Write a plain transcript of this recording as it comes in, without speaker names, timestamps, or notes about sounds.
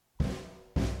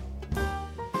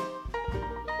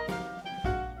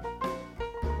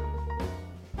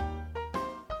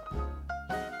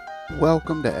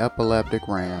Welcome to Epileptic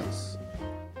Rants.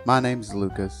 My name's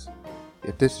Lucas.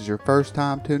 If this is your first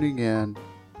time tuning in,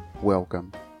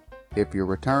 welcome. If you're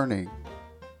returning,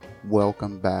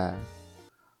 welcome back.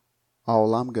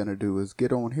 All I'm gonna do is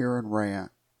get on here and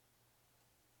rant.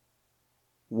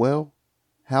 Well,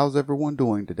 how's everyone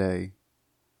doing today?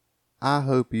 I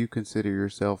hope you consider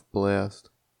yourself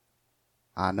blessed.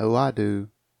 I know I do.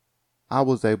 I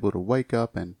was able to wake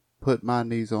up and put my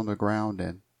knees on the ground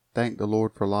and thank the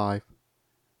Lord for life.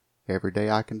 Every day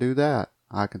I can do that,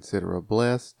 I consider a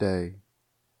blessed day.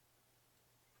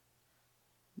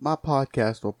 My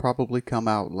podcast will probably come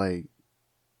out late.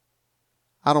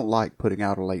 I don't like putting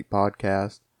out a late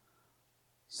podcast.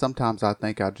 Sometimes I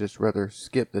think I'd just rather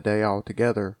skip the day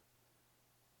altogether.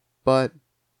 But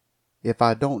if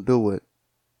I don't do it,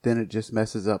 then it just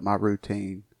messes up my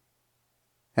routine.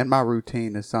 And my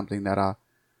routine is something that I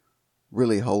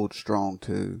really hold strong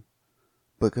to,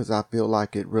 because I feel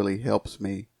like it really helps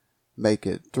me make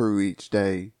it through each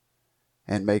day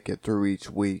and make it through each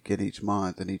week and each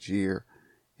month and each year.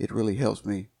 It really helps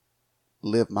me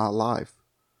live my life.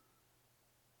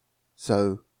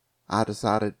 So I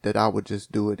decided that I would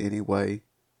just do it anyway.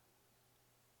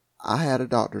 I had a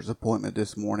doctor's appointment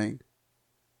this morning,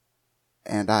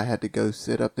 and I had to go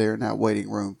sit up there in that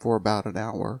waiting room for about an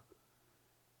hour.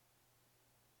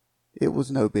 It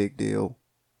was no big deal.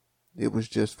 It was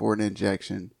just for an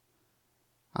injection.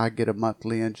 I get a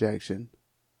monthly injection.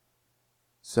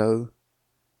 So,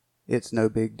 it's no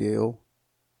big deal.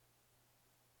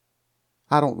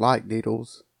 I don't like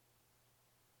needles,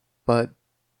 but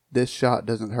this shot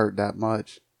doesn't hurt that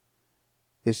much.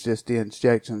 It's just the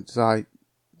injection site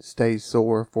stays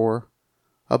sore for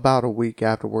about a week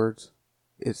afterwards.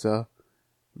 It's a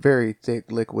very thick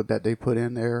liquid that they put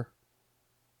in there.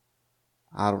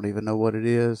 I don't even know what it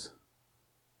is.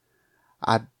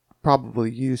 I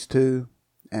probably used to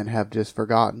and have just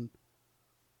forgotten.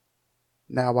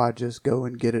 Now I just go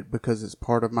and get it because it's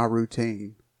part of my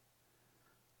routine.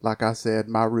 Like I said,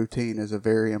 my routine is a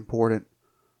very important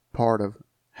part of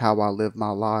how I live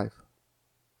my life.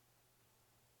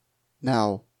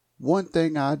 Now, one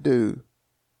thing I do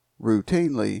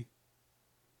routinely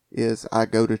is I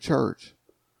go to church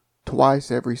twice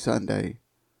every Sunday.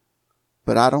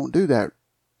 But I don't do that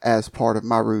as part of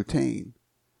my routine.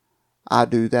 I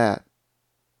do that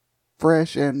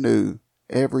fresh and new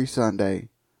every Sunday.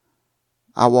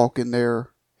 I walk in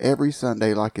there every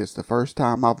Sunday like it's the first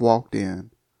time I've walked in.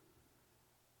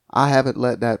 I haven't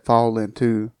let that fall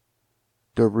into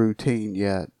the routine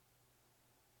yet,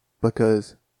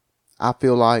 because I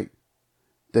feel like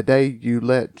the day you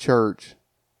let church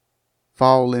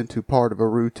fall into part of a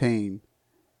routine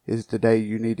is the day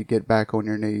you need to get back on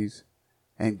your knees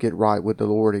and get right with the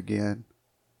Lord again.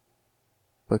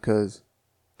 Because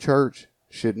church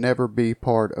should never be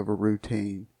part of a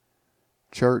routine.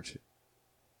 Church,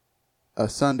 a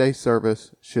Sunday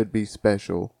service should be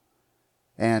special,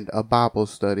 and a Bible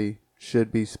study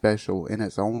should be special in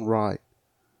its own right.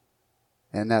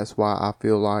 And that's why I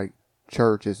feel like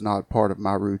church is not part of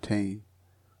my routine.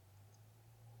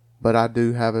 But I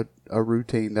do have a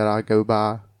routine that I go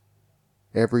by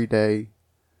every day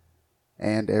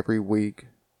and every week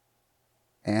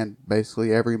and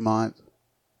basically every month.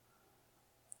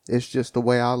 It's just the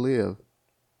way I live.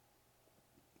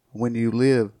 When you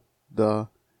live the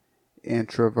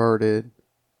introverted,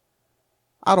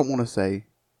 I don't want to say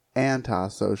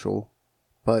antisocial,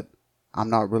 but I'm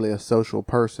not really a social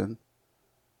person.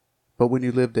 But when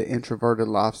you live the introverted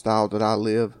lifestyle that I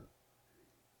live,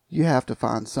 you have to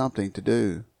find something to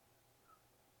do.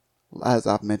 As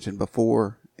I've mentioned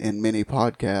before in many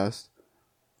podcasts,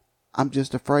 I'm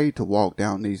just afraid to walk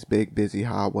down these big busy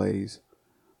highways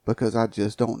because I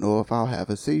just don't know if I'll have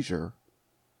a seizure.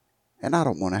 And I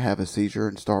don't want to have a seizure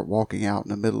and start walking out in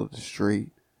the middle of the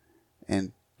street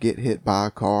and get hit by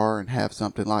a car and have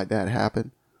something like that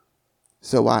happen.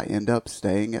 So I end up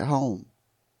staying at home.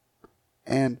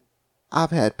 And I've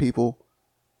had people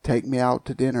take me out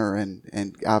to dinner,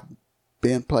 and I've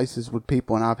been places with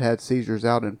people, and I've had seizures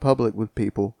out in public with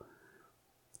people.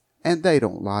 And they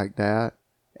don't like that.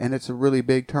 And it's a really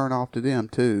big turn off to them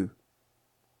too.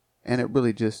 And it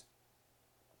really just,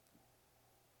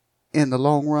 in the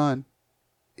long run,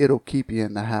 it'll keep you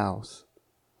in the house.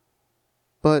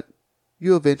 But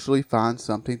you eventually find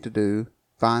something to do,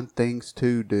 find things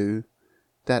to do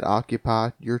that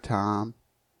occupy your time.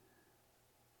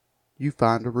 You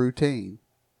find a routine.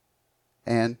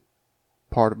 And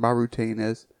part of my routine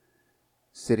is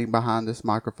sitting behind this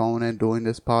microphone and doing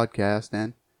this podcast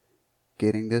and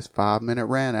getting this 5-minute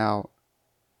rant out.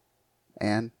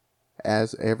 And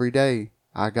as every day,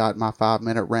 I got my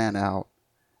 5-minute rant out.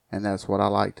 and that's what I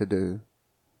like to do.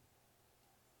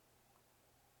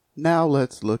 Now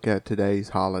let's look at today's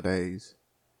holidays.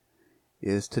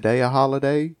 Is today a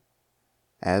holiday?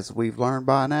 As we've learned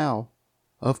by now,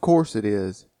 of course it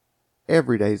is.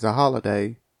 Every day's a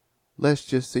holiday. Let's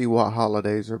just see what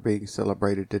holidays are being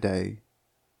celebrated today.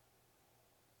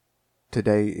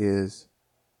 Today is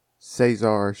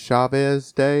Cesar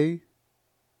Chavez Day,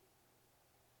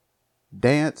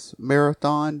 Dance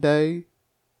Marathon Day,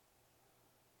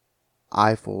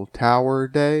 Eiffel Tower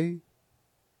Day,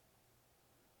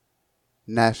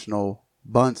 National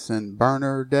Bunsen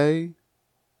Burner Day,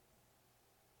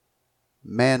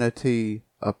 Manatee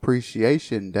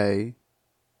Appreciation Day,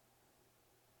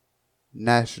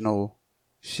 National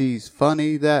She's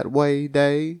Funny That Way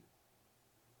Day,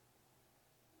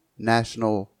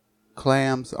 National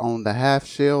Clams on the Half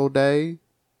Shell Day,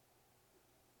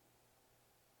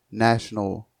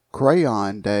 National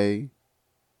Crayon Day,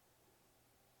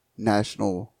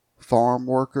 National Farm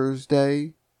Workers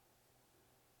Day,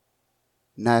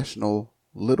 National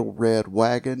Little Red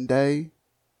Wagon Day,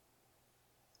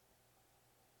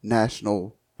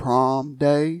 National Prom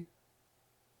Day,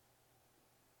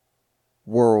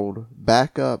 World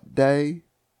Backup Day,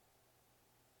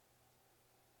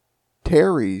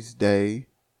 Terry's Day,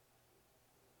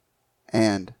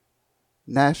 and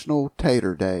National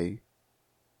Tater Day.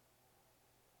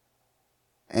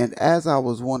 And as I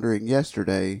was wondering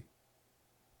yesterday,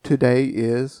 today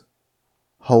is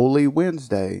Holy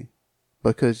Wednesday,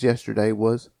 because yesterday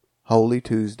was Holy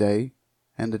Tuesday,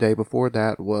 and the day before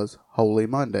that was Holy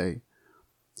Monday.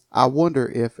 I wonder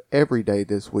if every day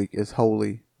this week is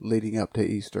holy leading up to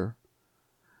Easter.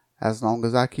 As long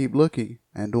as I keep looking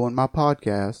and doing my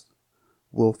podcast,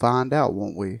 we'll find out,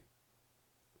 won't we?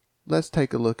 Let's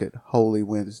take a look at Holy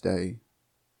Wednesday.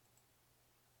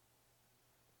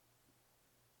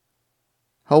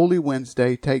 Holy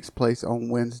Wednesday takes place on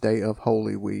Wednesday of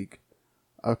Holy Week,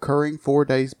 occurring 4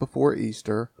 days before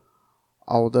Easter.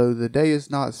 Although the day is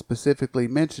not specifically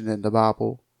mentioned in the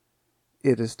Bible,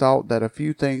 it is thought that a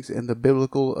few things in the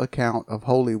biblical account of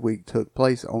Holy Week took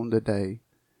place on the day.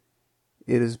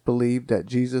 It is believed that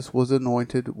Jesus was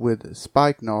anointed with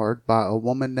spikenard by a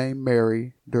woman named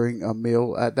Mary during a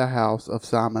meal at the house of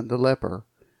Simon the leper.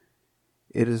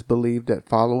 It is believed that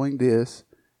following this,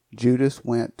 Judas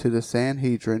went to the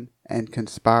Sanhedrin and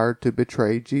conspired to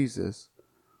betray Jesus.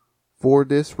 For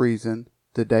this reason,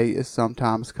 the day is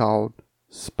sometimes called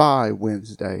Spy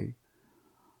Wednesday.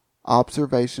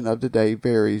 Observation of the day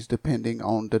varies depending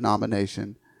on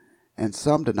denomination, and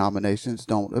some denominations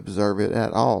don't observe it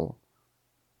at all.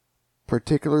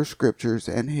 Particular scriptures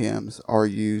and hymns are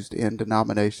used in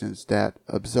denominations that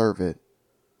observe it.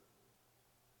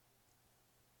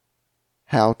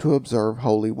 How to observe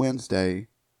Holy Wednesday.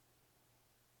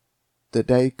 The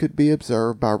day could be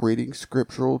observed by reading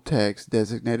scriptural texts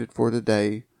designated for the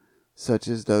day, such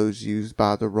as those used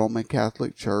by the Roman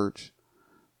Catholic Church,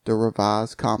 the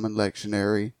Revised Common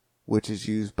Lectionary, which is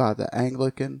used by the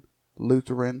Anglican,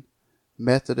 Lutheran,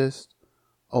 Methodist,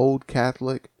 Old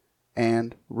Catholic,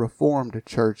 and Reformed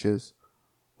churches,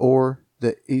 or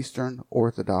the Eastern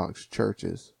Orthodox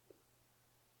churches.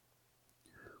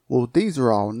 Well, these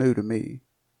are all new to me.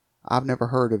 I've never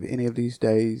heard of any of these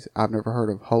days. I've never heard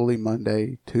of Holy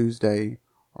Monday, Tuesday,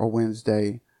 or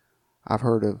Wednesday. I've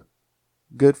heard of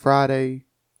Good Friday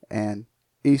and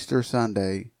Easter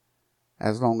Sunday,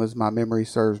 as long as my memory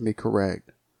serves me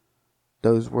correct.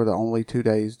 Those were the only 2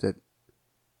 days that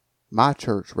my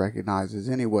church recognizes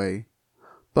anyway.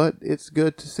 But it's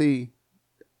good to see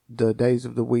the days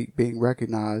of the week being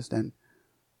recognized and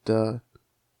the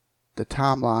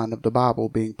timeline of the Bible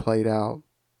being played out.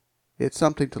 It's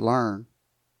something to learn.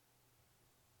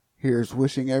 Here's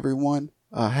wishing everyone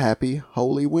a happy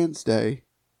Holy Wednesday.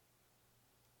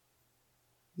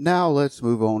 Now let's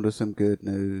move on to some good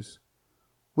news.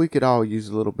 We could all use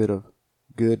a little bit of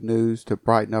good news to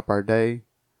brighten up our day.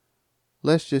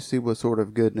 Let's just see what sort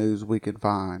of good news we can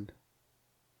find.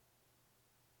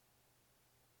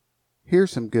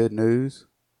 Here's some good news.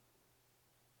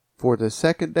 For the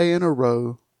second day in a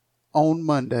row, on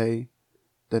Monday,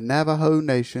 the Navajo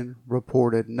Nation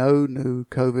reported no new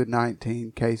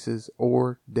COVID-19 cases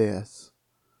or deaths.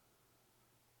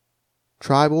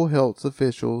 Tribal health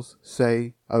officials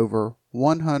say over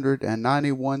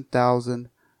 191,000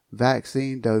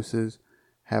 vaccine doses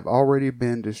have already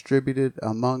been distributed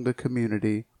among the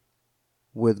community,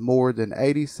 with more than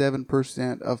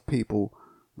 87% of people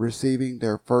receiving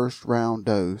their first round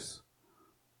dose.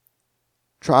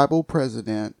 Tribal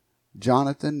President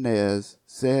Jonathan Nez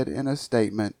said in a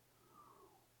statement,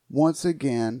 "Once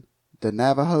again, the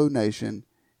Navajo Nation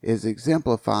is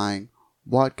exemplifying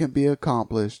what can be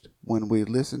accomplished when we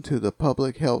listen to the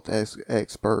public health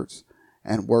experts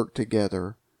and work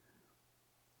together.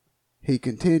 He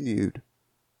continued,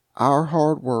 "Our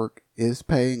hard work is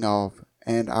paying off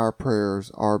and our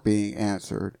prayers are being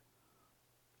answered."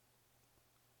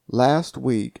 Last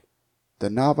week, the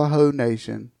Navajo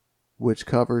Nation, which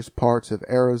covers parts of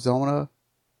Arizona,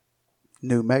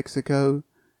 New Mexico,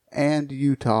 and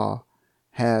Utah,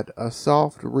 had a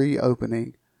soft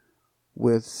reopening,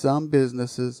 with some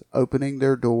businesses opening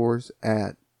their doors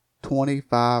at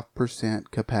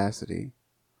 25% capacity.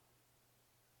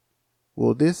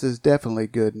 Well, this is definitely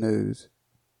good news.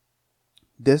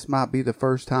 This might be the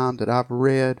first time that I've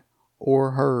read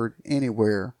or heard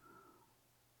anywhere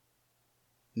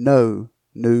no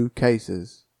new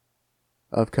cases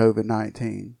of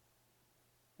COVID-19.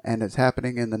 And it's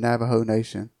happening in the Navajo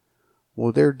Nation.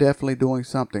 Well, they're definitely doing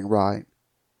something right.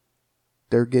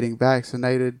 They're getting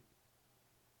vaccinated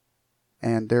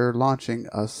and they're launching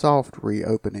a soft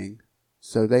reopening,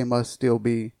 so they must still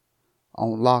be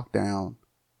on lockdown.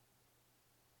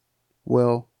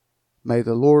 Well, may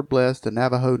the Lord bless the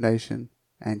Navajo Nation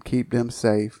and keep them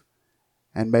safe,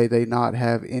 and may they not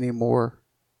have any more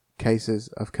cases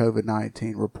of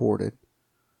COVID-19 reported.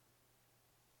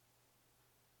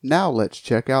 Now let's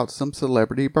check out some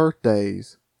celebrity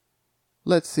birthdays.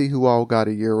 Let's see who all got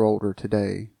a year older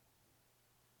today.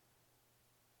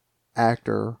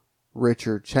 Actor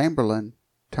Richard Chamberlain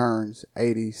turns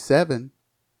 87.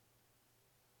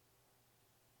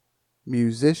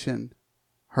 Musician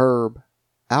Herb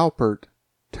Alpert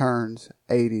turns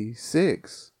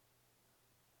 86.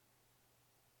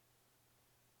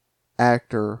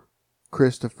 Actor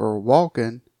Christopher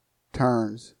Walken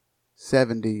turns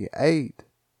 78.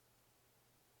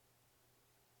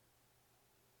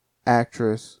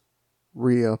 Actress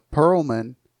Rhea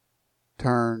Perlman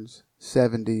turns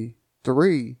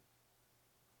 73.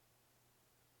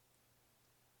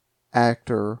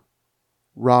 Actor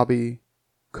Robbie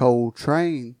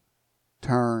Coltrane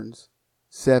turns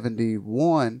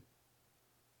 71.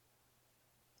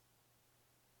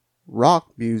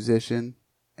 Rock musician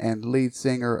and lead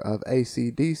singer of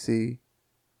AC/DC,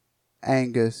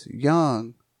 Angus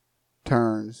Young,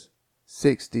 turns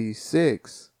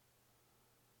 66.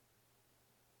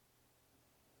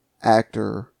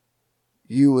 Actor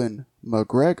Ewan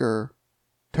McGregor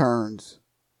turns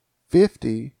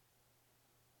 50.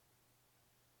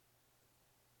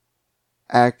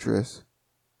 Actress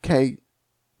Kate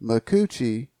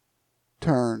Micucci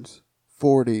turns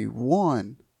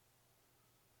 41.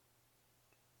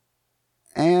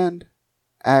 And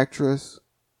actress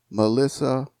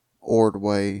Melissa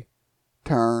Ordway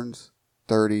turns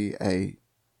 38.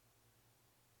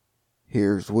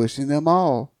 Here's wishing them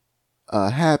all a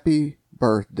happy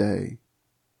birthday.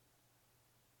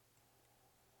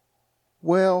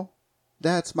 Well,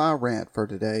 that's my rant for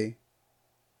today.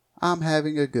 I'm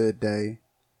having a good day.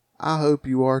 I hope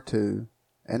you are too,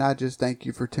 and I just thank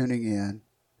you for tuning in.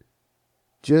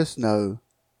 Just know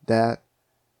that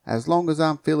as long as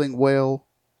I'm feeling well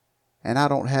and I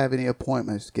don't have any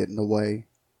appointments get in the way,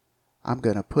 I'm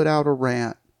going to put out a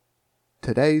rant,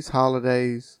 today's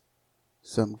holidays,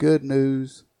 some good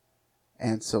news,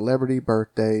 and celebrity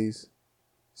birthdays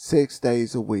 6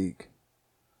 days a week.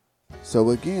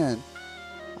 So again,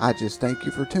 I just thank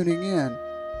you for tuning in,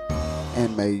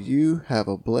 and may you have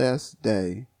a blessed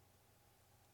day.